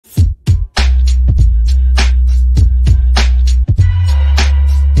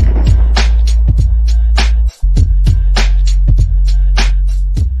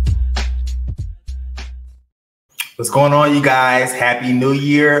What's going on, you guys? Happy New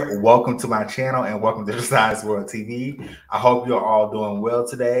Year. Welcome to my channel and welcome to Josiah's World TV. I hope you're all doing well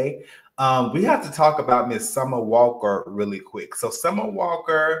today. We have to talk about Miss Summer Walker really quick. So Summer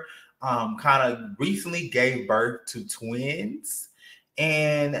Walker kind of recently gave birth to twins,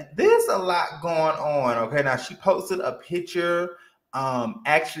 and there's a lot going on. Okay, now she posted a picture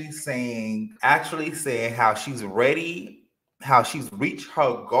actually saying how she's ready, how she's reached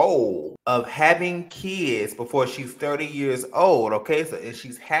her goal of having kids before she's 30 years old. Okay, so and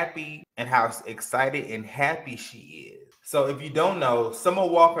she's happy and how excited and happy she is. So if you don't know, Summer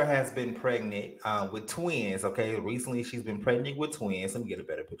Walker has been pregnant with twins. Okay, recently she's been pregnant with twins. Let me get a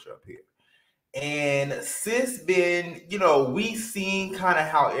better picture up here. And sis been, we seen kind of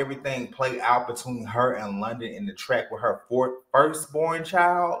how everything played out between her and London in the track with her firstborn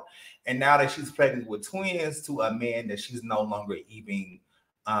child. And now that she's pregnant with twins to a man that she's no longer even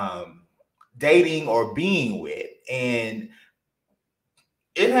dating or being with. And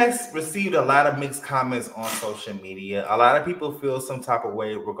it has received a lot of mixed comments on social media. A lot of people feel some type of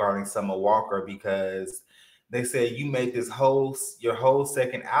way regarding Summer Walker because they said you made your whole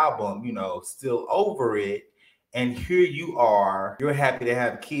second album, still over it. And here you are, you're happy to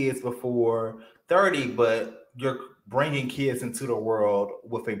have kids before 30, but you're bringing kids into the world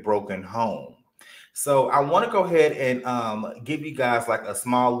with a broken home. So I want to go ahead and give you guys like a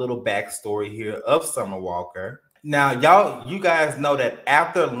small little backstory here of Summer Walker. Now, you guys know that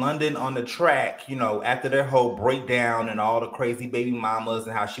after London on the track, after their whole breakdown and all the crazy baby mamas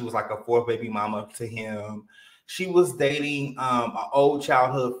and how she was like a fourth baby mama to him, she was dating an old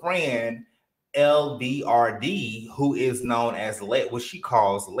childhood friend, LBRD, who is known as what she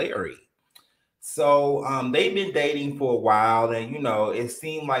calls Larry. So they've been dating for a while, and it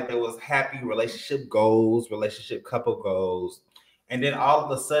seemed like there was happy relationship couple goals. And then all of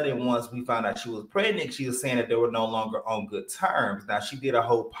a sudden, once we found out she was pregnant, she was saying that they were no longer on good terms. Now, she did a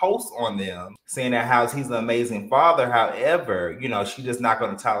whole post on them saying that he's an amazing father. However, she's just not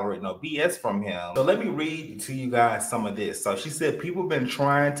going to tolerate no BS from him. So let me read to you guys some of this. So she said, people have been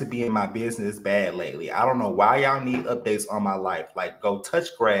trying to be in my business bad lately. I don't know why y'all need updates on my life. Like, go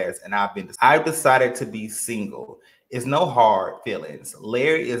touch grass. And I've decided to be single. It's no hard feelings.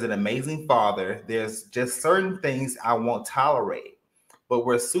 Larry is an amazing father. There's just certain things I won't tolerate. But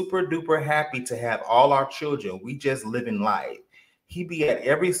we're super duper happy to have all our children. We just live in life. He be at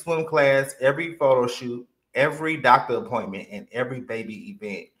every swim class, every photo shoot, every doctor appointment, and every baby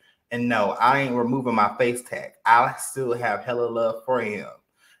event. And no, I ain't removing my face tag. I still have hella love for him.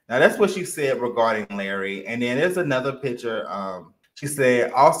 Now that's what she said regarding Larry. And then there's another picture. She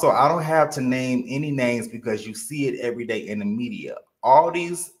said, also, I don't have to name any names because you see it every day in the media. All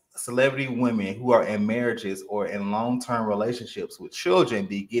these celebrity women who are in marriages or in long-term relationships with children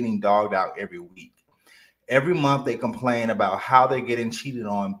be getting dogged out every week. Every month they complain about how they're getting cheated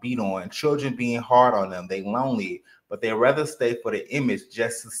on, beat on, children being hard on them, they lonely, but they rather stay for the image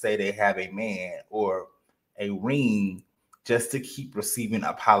just to say they have a man or a ring just to keep receiving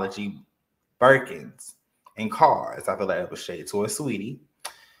apology Birkins and cars. I feel like that was shade to a sweetie.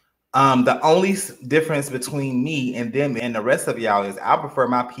 The only difference between me and them and the rest of y'all is I prefer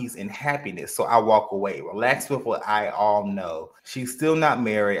my peace and happiness, so I walk away. Relax with what I all know. She's still not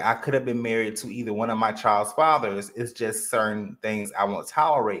married. I could have been married to either one of my child's fathers. It's just certain things I won't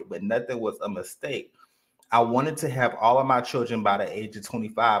tolerate, but nothing was a mistake. I wanted to have all of my children by the age of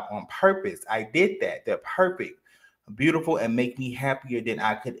 25 on purpose. I did that. They're perfect, beautiful, and make me happier than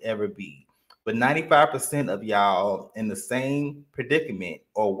I could ever be. But 95% of y'all in the same predicament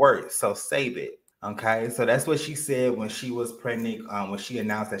or worse, so save it. Okay, so that's what she said when she was pregnant, when she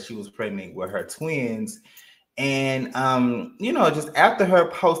announced that she was pregnant with her twins. And just after her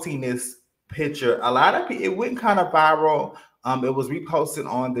posting this picture, a lot of people, it went kind of viral. It was reposted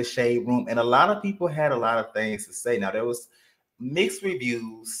on the Shade Room, and a lot of people had a lot of things to say. Now there was mixed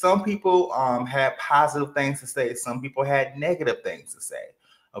reviews. Some people had positive things to say, some people had negative things to say.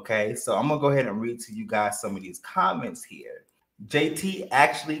 Okay, so I'm gonna go ahead and read to you guys some of these comments here. JT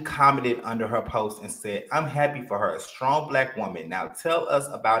actually commented under her post and said, I'm happy for her, a strong Black woman. Now tell us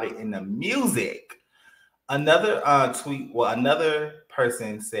about it in the music. Another another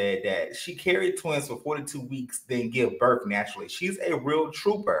person said that she carried twins for 42 weeks, then give birth naturally. She's a real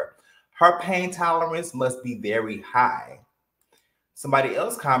trooper. Her pain tolerance must be very high. Somebody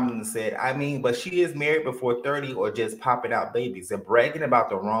else commented and said, I mean, but she is married before 30 or just popping out babies. They're bragging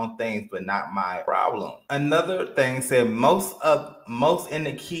about the wrong things, but not my problem. Another thing said, most in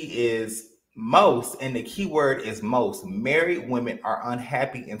the key is Most, and the key word is most, married women are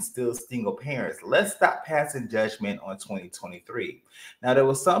unhappy and still single parents. Let's stop passing judgment on 2023. Now, there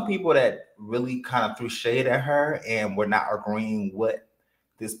were some people that really kind of threw shade at her and were not agreeing what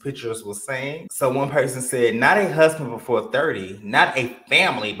this pictures was saying. So one person said, not a husband before 30, not a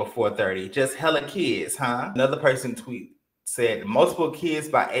family before 30, just hella kids, huh? Another person said multiple kids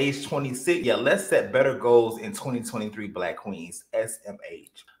by age 26. Yeah, let's set better goals in 2023, Black Queens,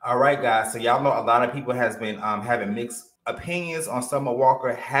 SMH. All right, guys. So y'all know a lot of people has been having mixed opinions on Summer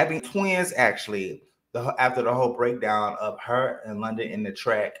Walker having twins, actually, after the whole breakdown of her and London in the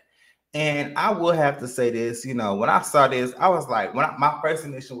track. And I will have to say this, you know, when I saw this, I was like, my first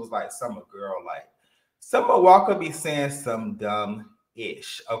initial was like, Summer girl, like Summer Walker be saying some dumb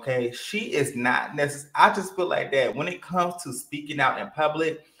ish. Okay, she is not necessarily. I just feel like that when it comes to speaking out in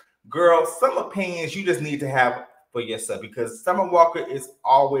public, girl, some opinions you just need to have for yourself, because Summer Walker is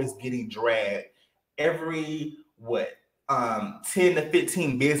always getting dragged every 10 to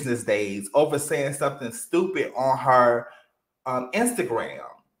 15 business days over saying something stupid on her Instagram.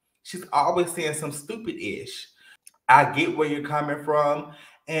 She's always saying some stupid ish. I get where you're coming from,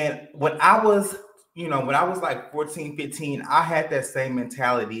 and when I was like 14, 15, I had that same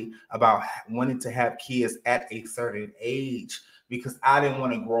mentality about wanting to have kids at a certain age because I didn't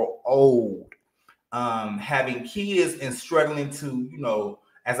want to grow old. Having kids and struggling to,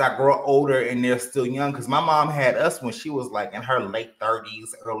 as I grow older and they're still young, because my mom had us when she was like in her late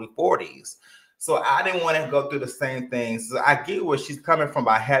 30s, early 40s. So I didn't want to go through the same things. So I get where she's coming from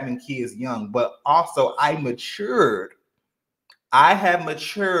by having kids young, but also I have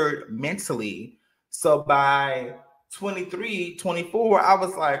matured mentally. So by 23, 24, I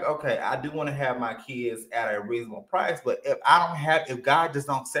was like, okay, I do want to have my kids at a reasonable price. But if God just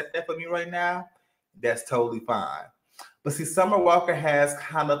don't set that for me right now, that's totally fine. But see, Summer Walker has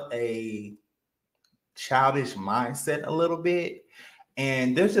kind of a childish mindset a little bit.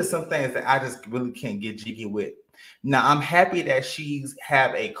 And there's just some things that I just really can't get jiggy with. Now, I'm happy that she's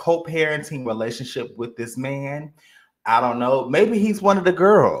have a co-parenting relationship with this man. I don't know. Maybe he's one of the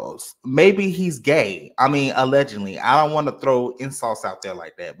girls. Maybe he's gay. I mean, allegedly. I don't want to throw insults out there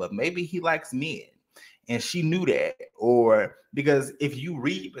like that, but maybe he likes men. And she knew that. Or because if you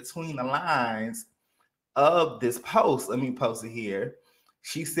read between the lines of this post, let me post it here.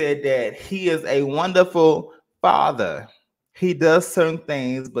 She said that he is a wonderful father. He does certain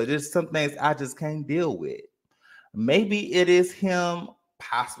things, but there's some things I just can't deal with. Maybe it is him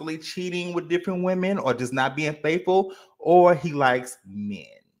possibly cheating with different women or just not being faithful, or he likes men,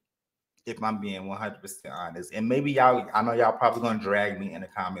 if I'm being 100% honest. And maybe I know y'all probably going to drag me in the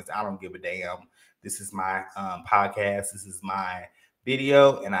comments. I don't give a damn. This is my podcast. This is my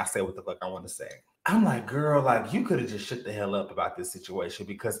video, and I say what the fuck I want to say. I'm like, girl, like you could have just shut the hell up about this situation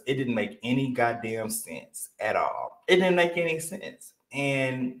because it didn't make any goddamn sense at all. It didn't make any sense.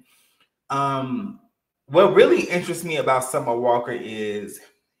 And what really interests me about Summer Walker is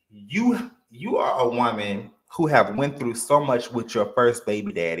you are a woman who have went through so much with your first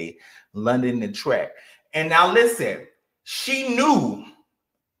baby daddy, London the Track. And now listen, she knew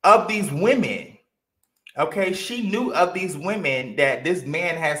of these women. Okay, she knew of these women that this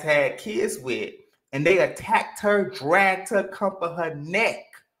man has had kids with, and they attacked her, dragged her, come for her neck.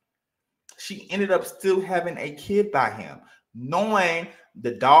 She ended up still having a kid by him, knowing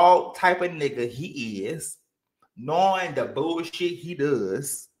the dog type of nigga he is, knowing the bullshit he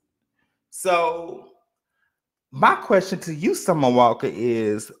does. So my question to you, Summer Walker,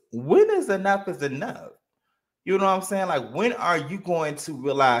 is when is enough is enough? You know what I'm saying? Like, when are you going to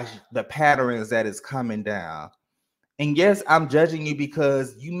realize the patterns that is coming down? And yes, I'm judging you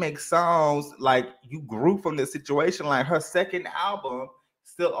because you make songs like you grew from the situation. Like her second album,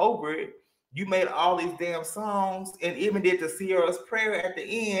 Still Over It, you made all these damn songs and even did the Sierra's Prayer at the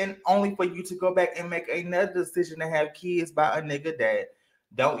end, only for you to go back and make another decision to have kids by a nigga that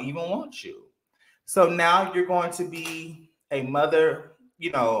don't even want you. So now you're going to be a mother,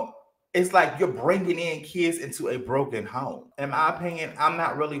 it's like you're bringing in kids into a broken home. In my opinion, I'm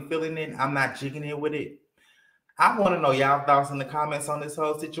not really feeling it. I'm not jigging it with it. I want to know y'all thoughts in the comments on this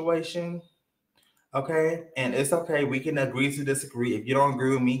whole situation. Okay, and it's okay. We can agree to disagree. If you don't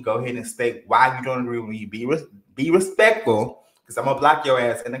agree with me, go ahead and state why you don't agree with me. Be respectful, because I'm gonna block your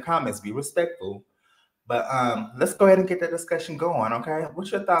ass in the comments. Be respectful. But let's go ahead and get that discussion going. Okay,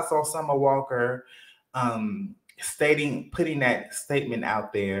 what's your thoughts on Summer Walker putting that statement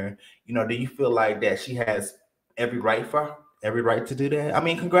out there? Do you feel like that she has every right to do that? I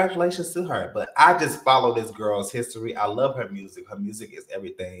mean, congratulations to her. But I just follow this girl's history. I love her music. Her music is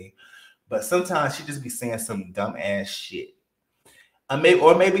everything. But sometimes she just be saying some dumb ass shit.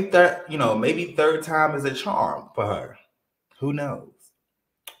 Maybe third, maybe third time is a charm for her. Who knows?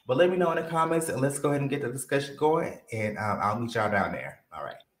 But let me know in the comments, and let's go ahead and get the discussion going. And I'll meet y'all down there. All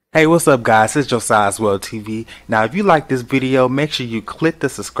right. Hey, what's up, guys? It's Josiah's World TV. Now, if you like this video, make sure you click the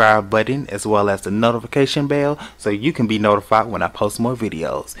subscribe button as well as the notification bell so you can be notified when I post more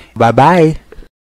videos. Bye-bye.